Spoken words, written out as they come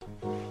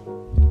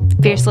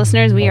Fierce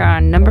listeners, we are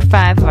on number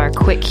 5 of our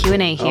quick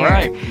Q&A here. All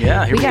right.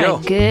 Yeah, here we go.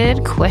 We got a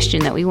good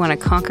question that we want to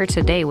conquer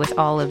today with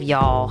all of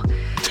y'all.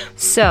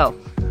 So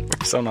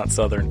not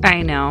Southern.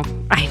 I know.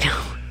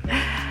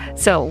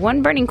 So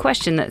one burning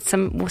question that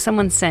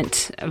someone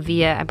sent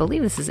via, I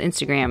believe this is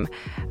Instagram,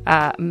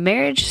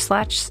 marriage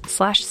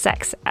slash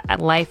sex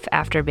life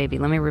after a baby.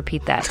 Let me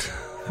repeat that.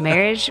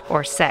 Marriage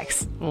or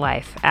sex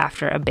life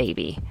after a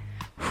baby.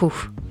 Whew.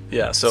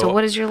 Yeah. So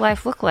what does your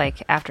life look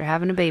like after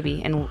having a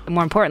baby? And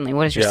more importantly,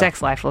 what does your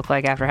sex life look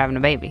like after having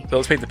a baby? So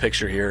let's paint the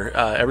picture here.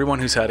 Everyone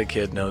who's had a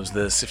kid knows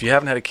this. If you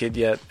haven't had a kid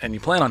yet and you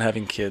plan on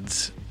having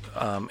kids,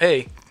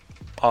 A,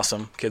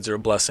 awesome. Kids are a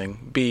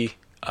blessing. B,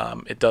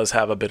 it does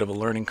have a bit of a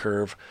learning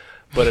curve,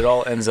 but it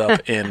all ends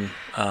up in,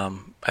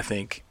 I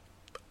think,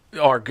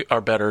 our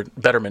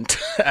betterment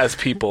as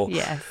people.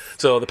 Yes.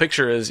 So the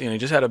picture is, you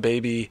just had a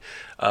baby.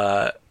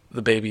 The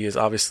baby is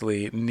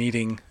obviously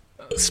needing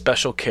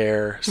special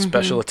care,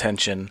 special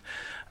attention,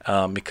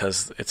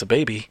 because it's a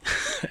baby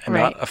and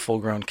not a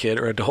full-grown kid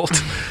or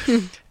adult.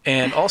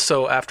 And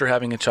also, after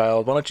having a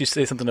child, why don't you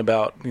say something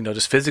about,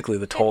 just physically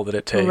the toll that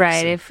it takes?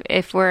 Right.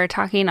 If we're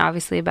talking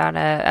obviously about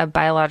a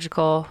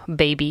biological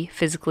baby,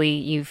 physically,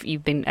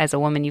 you've been, as a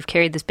woman, you've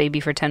carried this baby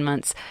for 10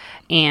 months,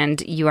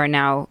 and you are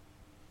now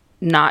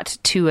not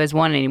 2 as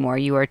 1 anymore.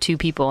 You are 2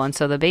 people, and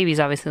so the baby's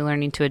obviously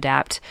learning to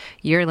adapt.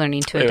 You're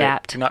learning to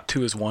adapt. You're not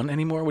 2 as 1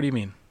 anymore? What do you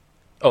mean?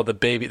 Oh, the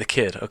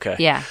kid. Okay.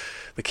 Yeah.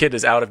 The kid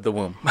is out of the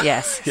womb.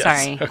 Yes. Yes,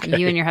 Sorry. okay.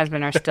 You and your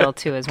husband are still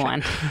 2 as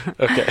 1.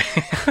 Okay.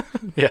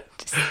 Yeah.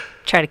 Just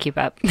try to keep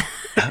up.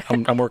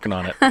 I'm working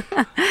on it.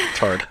 It's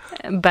hard.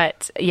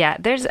 But yeah,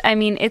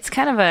 it's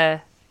kind of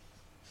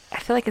I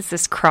feel like it's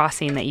this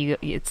crossing that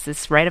it's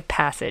this rite of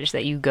passage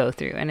that you go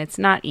through, and it's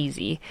not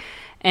easy.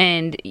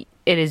 And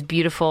it is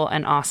beautiful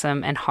and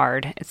awesome and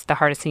hard. It's the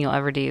hardest thing you'll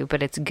ever do,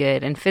 but it's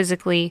good. And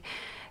physically,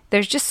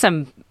 there's just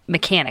some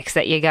mechanics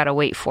that you got to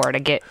wait for to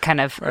get kind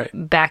of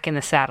back in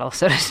the saddle,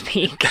 so to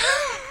speak.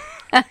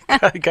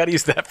 Got to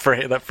use that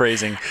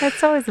phrasing.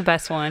 That's always the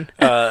best one.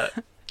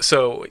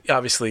 So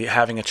obviously,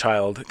 having a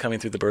child coming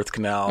through the birth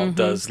canal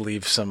does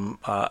leave some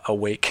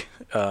awake.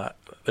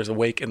 There's a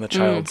wake in the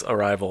child's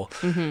arrival.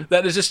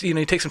 That is just,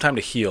 you take some time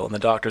to heal. And the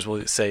doctors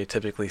will say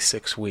typically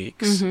 6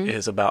 weeks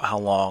is about how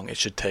long it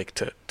should take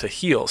to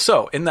heal.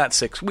 So in that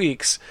 6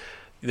 weeks,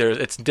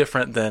 it's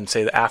different than,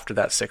 say, after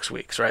that 6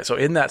 weeks, right? So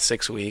in that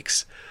 6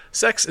 weeks,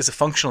 sex is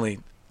functionally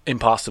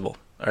impossible,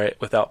 all right,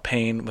 without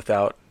pain,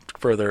 without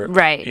further,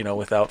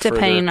 without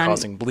depending further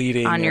causing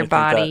bleeding on your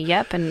body.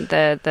 Yep, and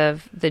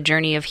the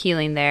journey of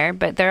healing there.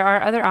 But there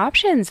are other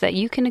options that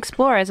you can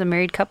explore as a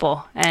married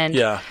couple. And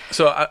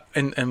so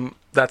and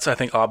that's, I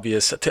think,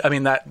 obvious.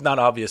 Not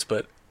obvious,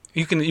 but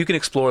you can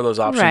explore those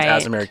options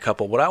as a married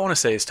couple. What I want to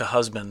say is to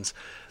husbands,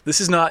 this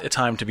is not a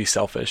time to be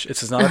selfish.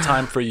 This is not a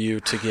time for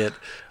you to get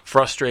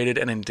frustrated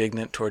and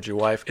indignant towards your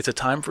wife. It's a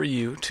time for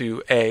you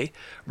to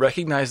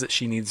recognize that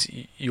she needs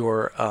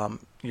your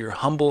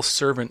humble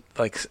servant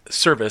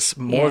service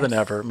more than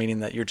ever, meaning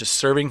that you're just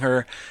serving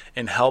her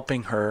and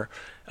helping her,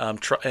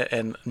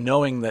 and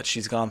knowing that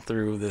she's gone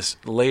through this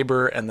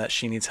labor and that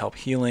she needs help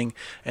healing,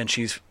 and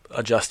she's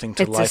adjusting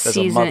to life as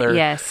a mother.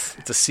 Yes.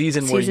 It's a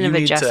season where you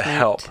need to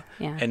help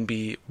and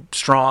be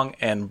strong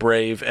and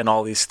brave and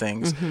all these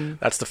things.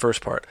 That's the first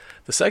part.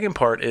 The second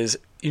part is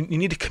you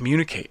need to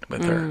communicate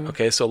with her.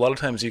 Okay, so a lot of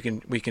times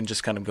we can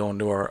just kind of go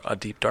into a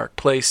deep, dark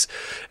place,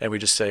 and we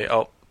just say,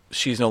 oh,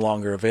 she's no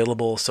longer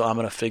available, so I'm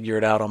going to figure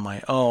it out on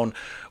my own,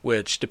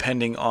 which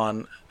depending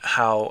on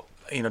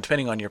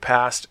your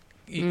past,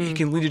 it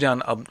can lead you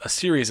down a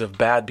series of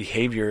bad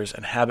behaviors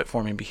and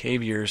habit-forming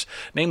behaviors,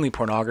 namely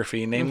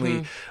pornography,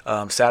 namely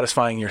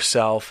satisfying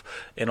yourself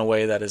in a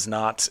way that is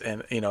not,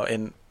 in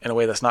a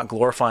way that's not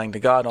glorifying to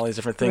God, and all these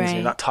different things. And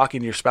you're not talking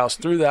to your spouse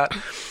through that,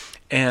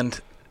 and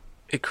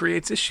it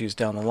creates issues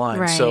down the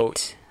line. So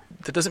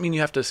that doesn't mean you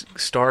have to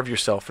starve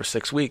yourself for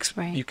 6 weeks.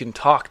 You can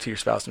talk to your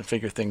spouse and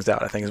figure things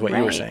out, I think is what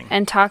you were saying.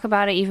 And talk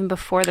about it even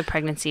before the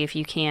pregnancy if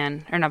you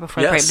can, or not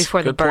before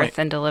before the birth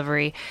and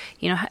delivery.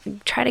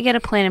 Try to get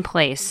a plan in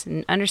place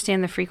and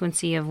understand the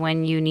frequency of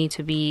when you need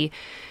to be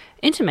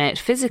intimate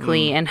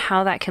physically and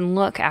how that can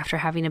look after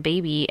having a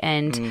baby,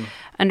 and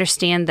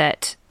understand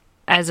that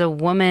as a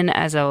woman,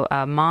 as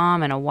a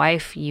mom and a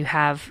wife,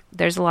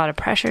 there's a lot of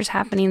pressures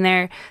happening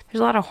there.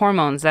 There's a lot of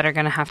hormones that are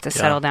going to have to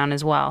settle down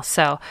as well.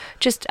 So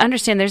just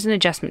understand there's an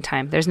adjustment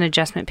time. There's an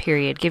adjustment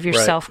period. Give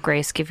yourself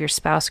grace. Give your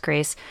spouse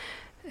grace.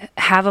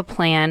 Have a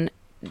plan.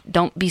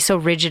 Don't be so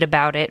rigid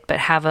about it, but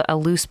have a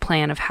loose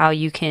plan of how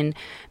you can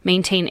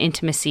maintain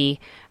intimacy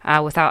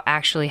without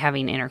actually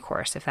having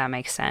intercourse, if that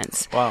makes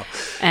sense. Wow.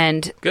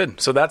 And good.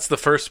 So that's the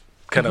first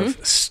kind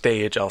of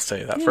stage, I'll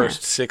say, that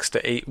first 6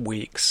 to 8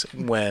 weeks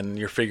when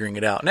you're figuring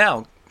it out.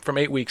 Now, from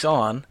 8 weeks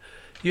on,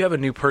 you have a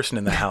new person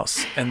in the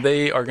house, and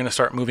they are going to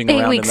start moving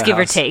around 8 weeks, in the give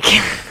house. or take,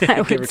 I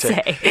would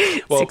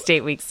say. Well, 6 to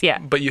 8 weeks, yeah.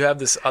 But you have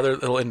this other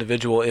little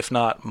individual, if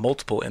not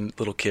multiple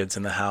little kids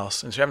in the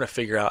house, and so you're having to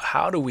figure out,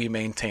 how do we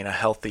maintain a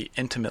healthy,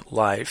 intimate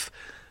life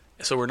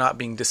so we're not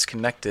being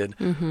disconnected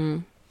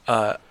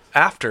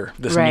after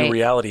this new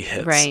reality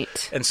hits.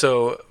 Right. And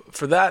so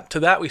to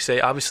that we say,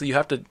 obviously you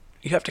have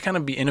to kind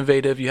of be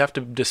innovative. You have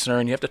to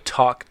discern. You have to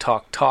talk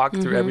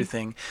through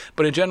everything.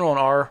 But in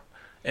general,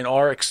 in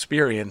our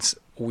experience,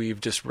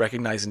 we've just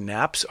recognized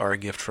naps are a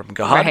gift from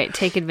God. Right.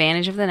 Take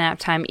advantage of the nap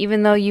time,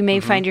 even though you may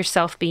find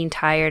yourself being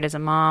tired as a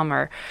mom,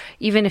 or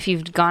even if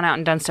you've gone out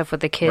and done stuff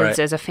with the kids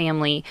as a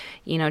family,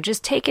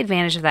 just take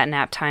advantage of that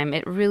nap time.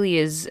 It really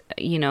is,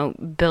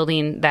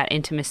 building that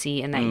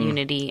intimacy and that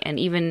unity. And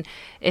even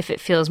if it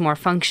feels more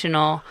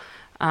functional,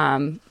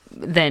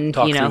 then,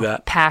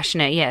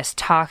 passionate. Yes.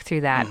 Talk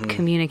through that,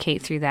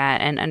 communicate through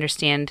that, and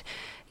understand,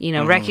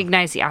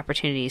 recognize the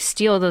opportunities,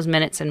 steal those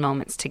minutes and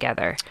moments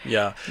together.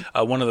 Yeah.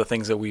 One of the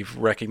things that we've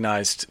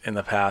recognized in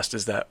the past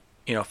is that,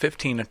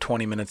 15 to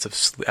 20 minutes of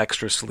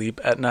extra sleep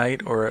at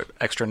night or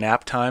extra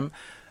nap time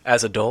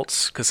as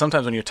adults, because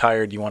sometimes when you're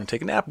tired, you want to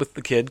take a nap with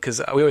the kid,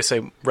 because we always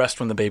say rest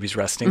when the baby's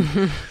resting.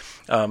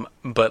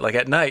 But like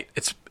at night,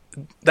 it's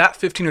that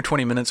 15 or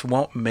 20 minutes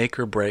won't make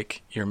or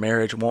break your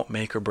marriage, won't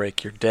make or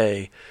break your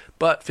day,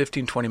 but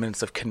 15, 20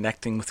 minutes of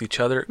connecting with each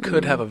other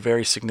could have a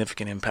very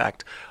significant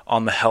impact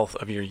on the health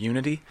of your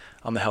unity,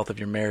 on the health of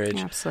your marriage,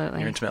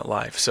 your intimate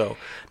life. So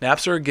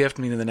naps are a gift,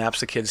 meaning the naps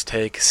the kids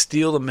take,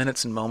 steal the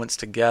minutes and moments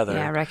together.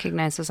 Yeah,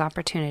 recognize those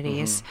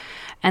opportunities.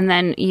 And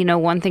then,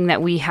 one thing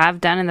that we have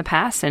done in the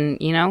past, and,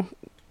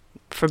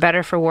 for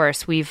better, for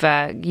worse, we've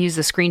used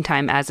the screen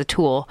time as a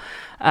tool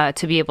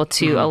to be able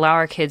to allow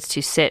our kids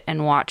to sit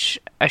and watch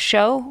a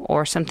show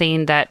or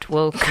something that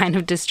will kind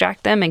of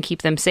distract them and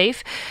keep them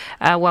safe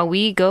while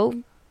we go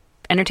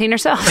entertain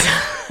ourselves.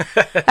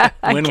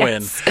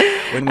 Win-win.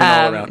 Win-win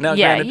all around. Now,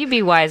 granted, you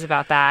be wise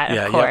about that,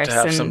 of course. You have to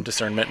have some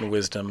discernment and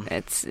wisdom.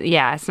 It's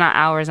not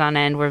hours on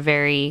end. We're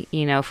very,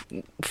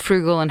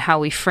 frugal in how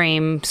we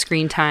frame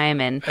screen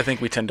time. And I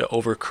think we tend to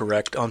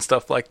overcorrect on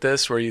stuff like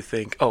this, where you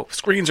think, oh,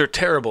 screens are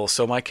terrible,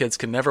 so my kids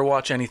can never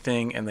watch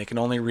anything and they can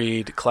only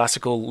read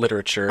classical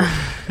literature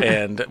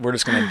and we're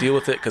just going to deal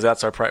with it because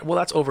that's our priority. Well,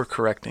 that's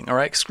overcorrecting, all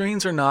right?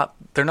 Screens they're not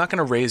going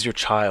to raise your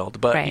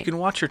child, but you can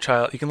let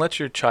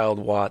your child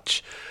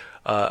watch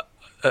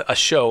a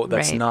show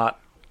that's not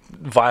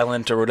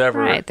violent or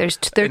whatever. Right.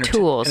 They're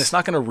tools. And it's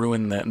not going to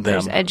ruin them.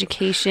 There's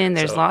education.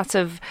 There's lots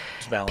of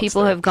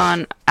people have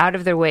gone out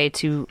of their way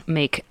to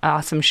make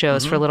awesome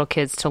shows for little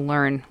kids to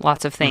learn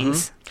lots of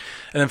things.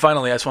 And then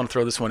finally, I just want to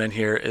throw this one in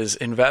here, is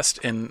invest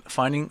in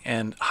finding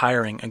and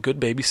hiring a good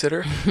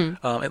babysitter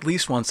at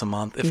least once a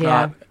month, if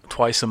not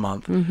twice a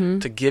month,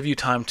 to give you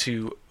time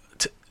to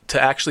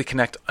actually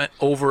connect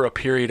over a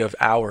period of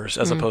hours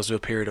as opposed to a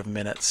period of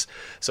minutes.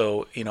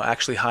 So,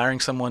 actually hiring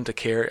someone to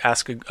care,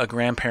 ask a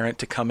grandparent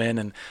to come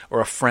in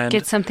or a friend.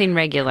 Get something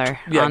regular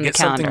on the calendar. Get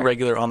something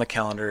regular on the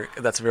calendar.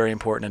 That's very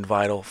important and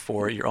vital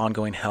for your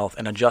ongoing health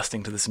and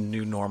adjusting to this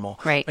new normal.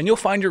 Right. And you'll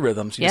find your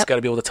rhythms. You just got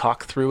to be able to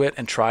talk through it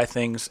and try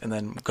things and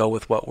then go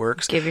with what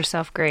works. Give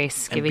yourself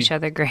grace. Give each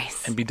other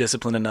grace. And be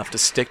disciplined enough to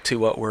stick to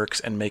what works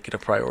and make it a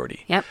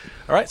priority. Yep.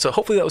 All right. So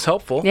hopefully that was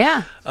helpful.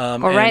 Yeah.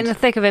 We're right in the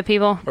thick of it,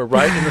 people. We're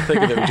right in the thick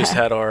of it. We just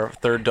had our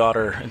third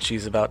daughter, and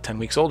she's about 10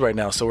 weeks old right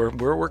now. So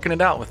we're working it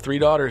out with 3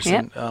 daughters.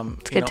 Yep. And,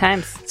 it's good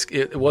times.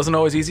 It wasn't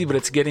always easy, but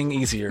it's getting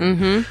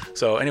easier.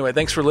 So anyway,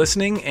 thanks for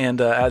listening.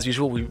 And as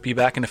usual, we'll be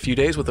back in a few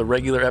days with a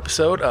regular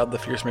episode of the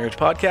Fierce Marriage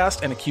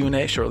Podcast and a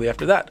Q&A shortly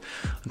after that.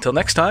 Until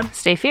next time.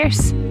 Stay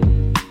fierce.